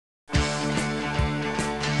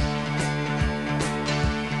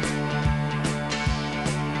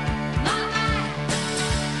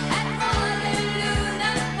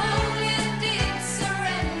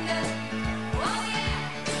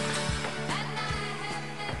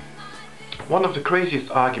One of the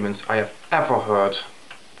craziest arguments I have ever heard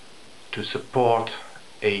to support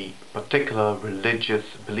a particular religious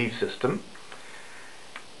belief system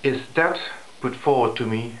is that put forward to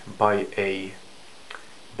me by a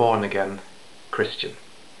born-again Christian.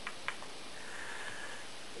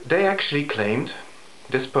 They actually claimed,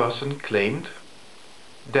 this person claimed,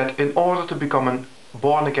 that in order to become a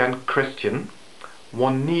born-again Christian,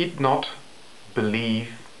 one need not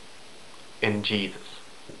believe in Jesus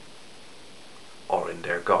or in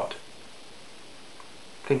their God.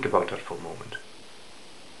 Think about that for a moment.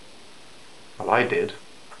 Well, I did,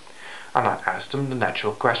 and I asked them the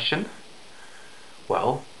natural question,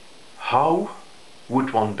 well, how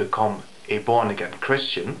would one become a born-again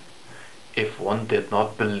Christian if one did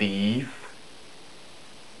not believe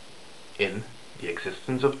in the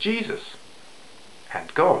existence of Jesus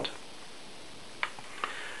and God?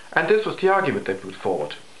 And this was the argument they put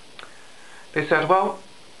forward. They said, well,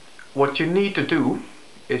 what you need to do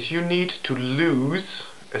is you need to lose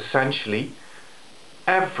essentially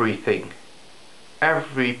everything,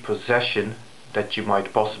 every possession that you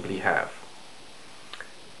might possibly have,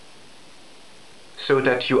 so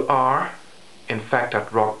that you are in fact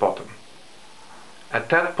at rock bottom. At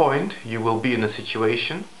that point you will be in a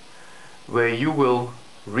situation where you will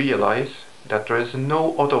realize that there is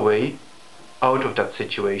no other way out of that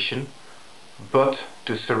situation but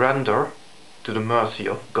to surrender to the mercy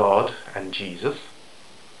of God and Jesus,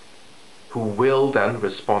 who will then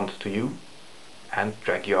respond to you and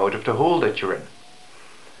drag you out of the hole that you're in.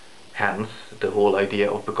 Hence the whole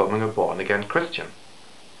idea of becoming a born-again Christian.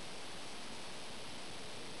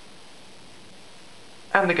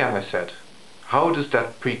 And again I said, how does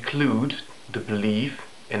that preclude the belief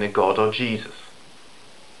in a God or Jesus?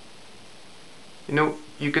 You know,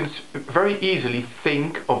 you can very easily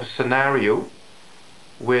think of a scenario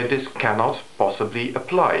where this cannot possibly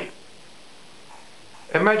apply.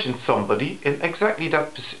 Imagine somebody in exactly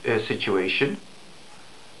that situation,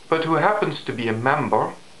 but who happens to be a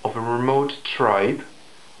member of a remote tribe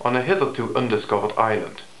on a hitherto undiscovered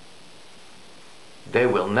island. They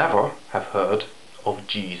will never have heard of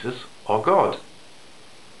Jesus or God.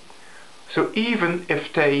 So even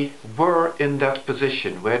if they were in that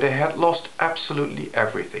position where they had lost absolutely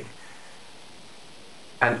everything,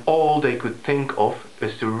 and all they could think of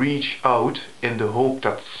is to reach out in the hope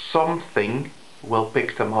that something will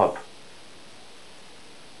pick them up,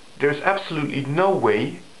 there's absolutely no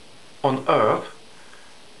way on earth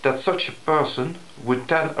that such a person would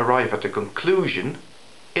then arrive at the conclusion,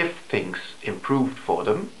 if things improved for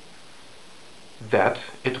them, that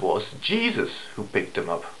it was Jesus who picked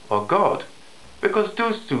them up, or God, because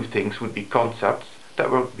those two things would be concepts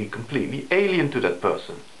that would be completely alien to that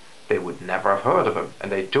person. They would never have heard of him, and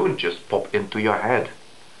they don't just pop into your head.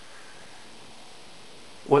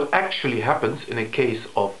 What actually happens in a case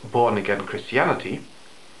of born-again Christianity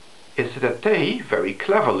is that they, very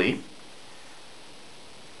cleverly,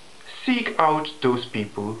 seek out those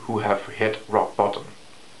people who have hit rock bottom,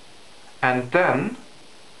 and then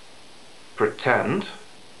pretend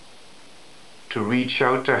to reach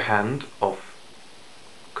out their hand of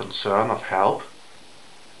concern, of help,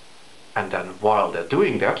 and then while they're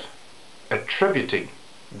doing that, attributing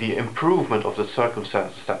the improvement of the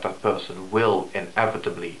circumstances that that person will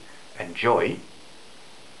inevitably enjoy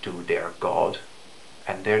to their God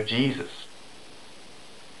and their Jesus.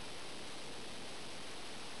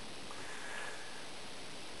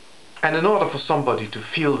 And in order for somebody to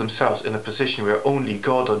feel themselves in a position where only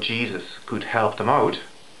God or Jesus could help them out,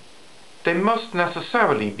 they must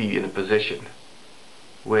necessarily be in a position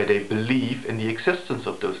where they believe in the existence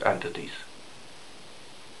of those entities.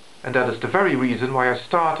 And that is the very reason why I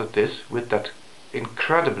started this with that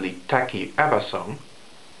incredibly tacky ABBA song.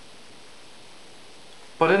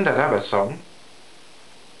 But in that ABBA song,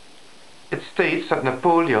 it states that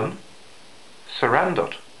Napoleon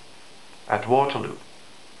surrendered at Waterloo.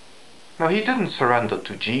 Now, he didn't surrender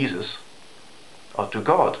to Jesus or to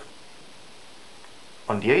God.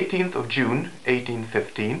 On the 18th of June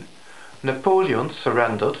 1815, Napoleon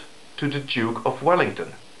surrendered to the Duke of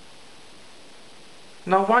Wellington.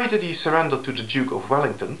 Now, why did he surrender to the Duke of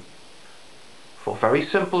Wellington? For a very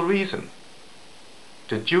simple reason.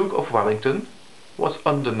 The Duke of Wellington was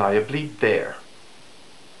undeniably there.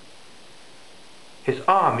 His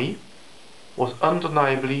army was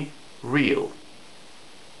undeniably real.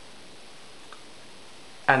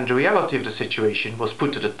 And the reality of the situation was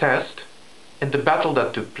put to the test in the battle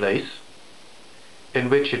that took place, in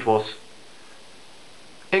which it was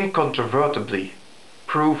incontrovertibly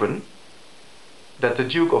proven that the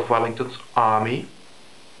Duke of Wellington's army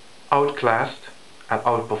outclassed and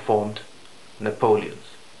outperformed Napoleon's.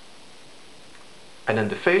 And in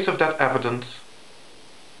the face of that evidence,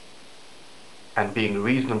 and being a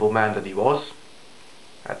reasonable man that he was,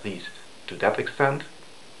 at least to that extent,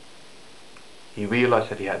 he realized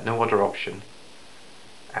that he had no other option,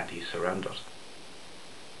 and he surrendered.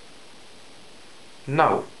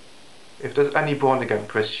 Now, if there's any born-again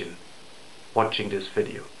Christian watching this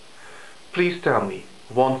video, please tell me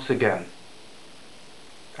once again,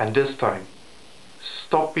 and this time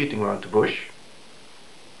stop beating around the bush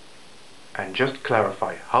and just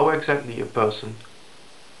clarify how exactly a person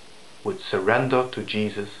would surrender to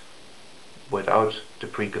Jesus without the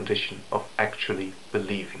precondition of actually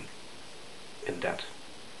believing in that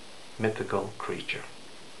mythical creature.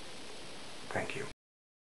 Thank you.